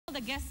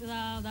the guests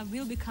that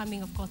will be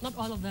coming, of course, not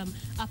all of them,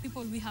 are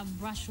people we have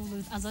brushed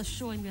with as a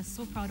show, and we are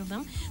so proud of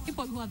them.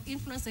 People who have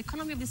influenced the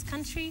economy of this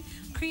country,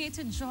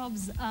 created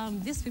jobs.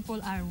 These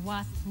people are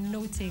worth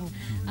noting.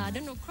 I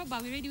don't know, Kroba,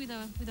 are we ready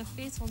with a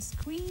face on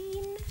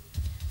screen?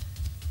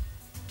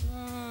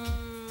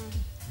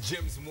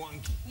 James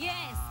Mwangi.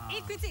 Yes,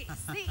 Equity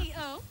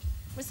CEO.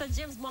 Mr.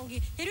 James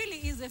Mwangi, he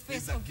really is the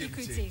face of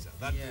Equity.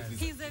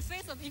 He's the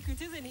face of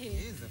Equity, isn't he?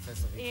 He is the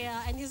face of Equity.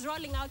 Yeah, and he's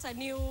rolling out a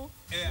new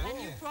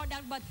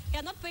product, but he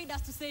has not paid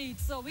us to say it,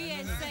 so we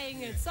ain't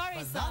saying it. Sorry,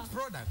 but sir. That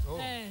product,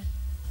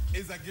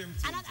 is a game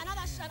changer.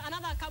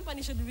 Another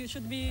company should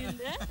be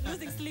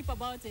losing sleep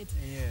about it.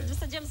 Yeah.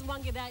 Mr. James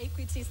Mwangi, the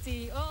Equity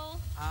CEO.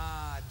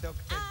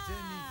 Dr.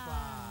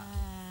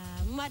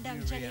 Jennifer.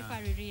 Madam Riria.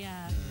 Jennifer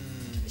Riria.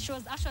 She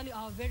was actually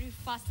our very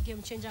first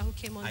game changer who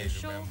came on the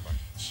show. Remember.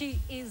 She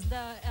is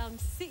the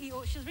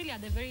CEO. She's really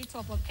at the very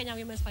top of Kenya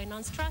Women's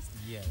Finance Trust.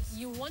 Yes.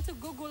 You want to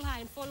Google her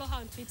and follow her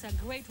on Twitter.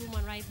 Great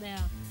woman right there.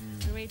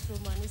 Great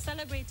woman. We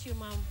celebrate you,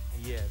 ma'am.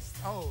 Yes.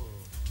 Oh.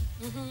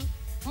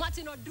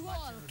 Martin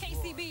Oduol,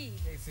 KCB.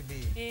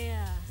 KCB.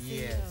 Yeah.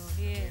 Yes.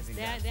 Yes.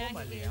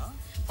 There he is.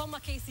 Former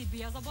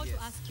KCB. I was about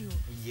to ask you.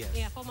 Yes.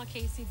 Yeah, former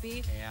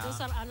KCB. Yeah.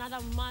 Also another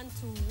man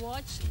to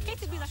watch.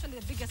 KCB is actually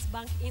the biggest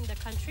bank in the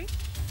country.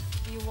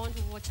 You want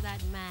to watch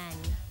that man.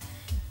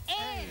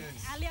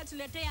 Alia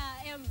tuletea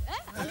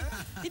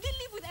did he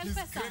live with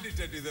M-Pesa? He's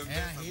credited with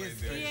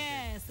M-Pesa.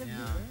 Yes.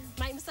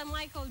 Mr.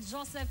 Michael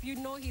Joseph, you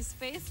know his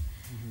face.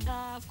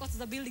 Of course,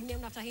 there's a building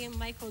named after him,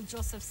 Michael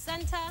Joseph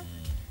Center.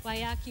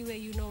 Wayaki, where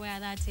you know where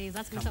that is.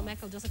 That's Mr.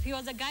 Michael Joseph. He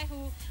was the guy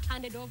who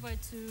handed over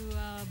to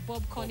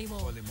Bob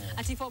Collymore.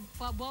 Actually, for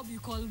Bob, you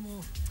call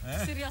more.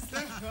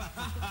 Seriously.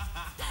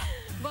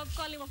 Bob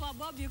Collymore, for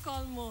Bob, you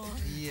call more.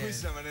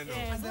 Yes.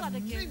 Yes. There are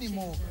many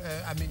more,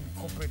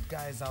 corporate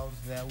guys out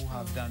there who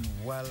have done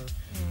well.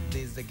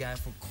 There's the guy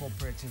for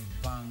Cooperative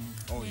Bank.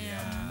 Oh,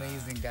 yeah.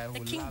 Amazing guy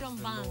who Kingdom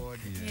loves Bank. the Lord.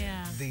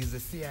 Yeah. There's the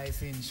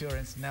CIC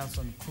Insurance,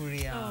 Nelson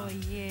Kuria. Oh,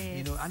 yes.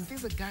 You know, and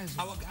these are guys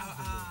who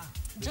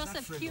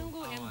Joseph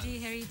Kyungu, MD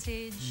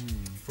Heritage.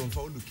 From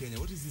Faulu, Kenya.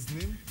 What is his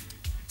name?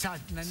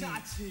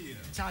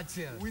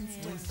 Churchill.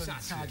 Winston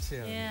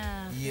Churchill.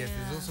 Yeah. Yes,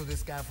 there's also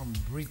this guy from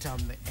Britain,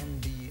 the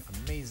MD.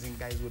 Amazing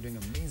guys who are doing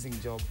an amazing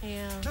job.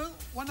 Yeah. Now,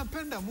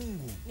 wanapenda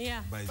Mungu.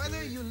 Yeah. By By the the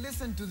way, way, you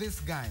listen to these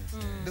guys,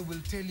 they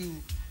will tell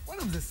you one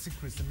of the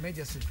secrets, the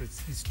major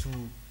secrets, is to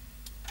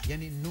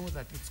know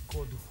that it's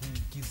God who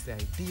gives the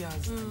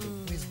ideas and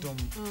the wisdom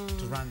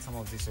to run some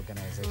of these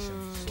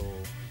organizations. So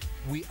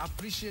we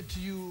appreciate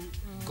you.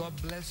 God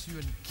bless you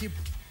and keep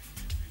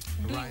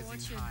Doing rising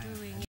what you're higher. doing.